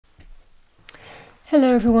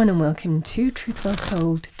Hello everyone and welcome to Truth Well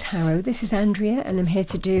Told Tarot. This is Andrea and I'm here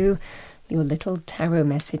to do your little tarot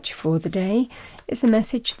message for the day. It's a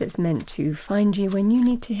message that's meant to find you when you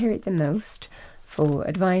need to hear it the most for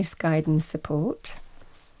advice, guidance, support.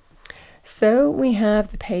 So we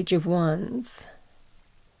have the Page of Wands.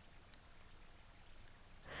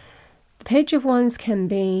 The Page of Wands can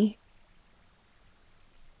be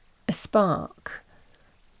a spark,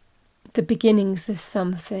 the beginnings of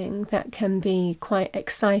something that can be quite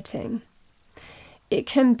exciting. It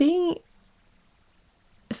can be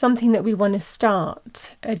something that we want to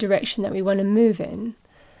start, a direction that we want to move in.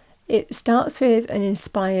 It starts with an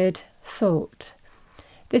inspired thought.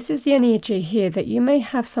 This is the energy here that you may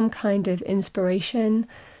have some kind of inspiration,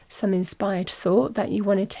 some inspired thought that you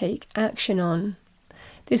want to take action on.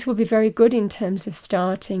 This will be very good in terms of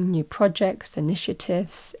starting new projects,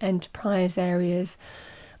 initiatives, enterprise areas.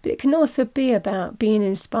 But it can also be about being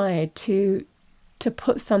inspired to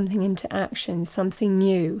put something into action, something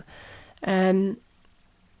new. It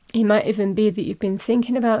might even be that you've been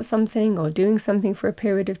thinking about something or doing something for a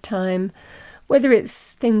period of time, whether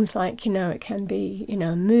it's things like, it can be,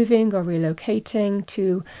 moving or relocating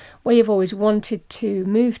to where you've always wanted to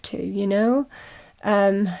move to, You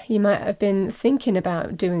might have been thinking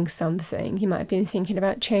about doing something. You might have been thinking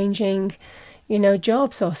about changing,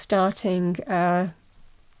 jobs or starting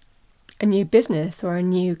a new business or a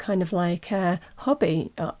new kind of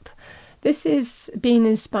hobby up. This is being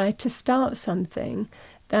inspired to start something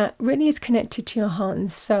that really is connected to your heart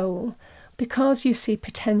and soul because you see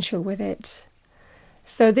potential with it.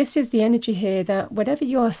 So this is the energy here that whatever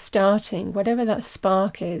you're starting, whatever that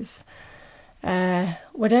spark is,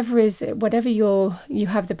 whatever you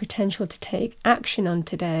have the potential to take action on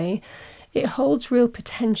today, it holds real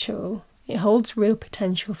potential. It holds real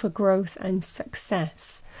potential for growth and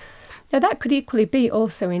success. Now that could equally be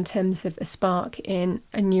also in terms of a spark in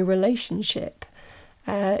a new relationship.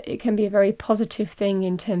 It can be a very positive thing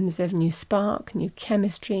in terms of new spark, new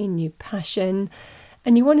chemistry, new passion,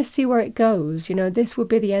 and you want to see where it goes. This will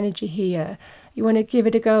be the energy here. You want to give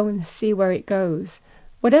it a go and see where it goes.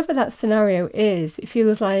 Whatever that scenario is, it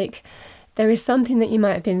feels like there is something that you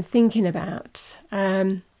might have been thinking about,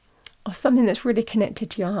 or something that's really connected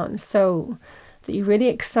to your heart and soul, that you're really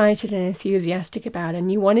excited and enthusiastic about,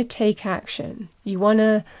 and you want to take action. You want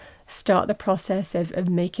to start the process of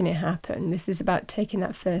making it happen. This is about taking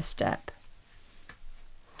that first step.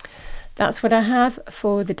 That's what I have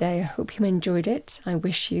for the day. I hope you enjoyed it. I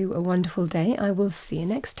wish you a wonderful day. I will see you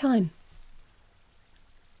next time.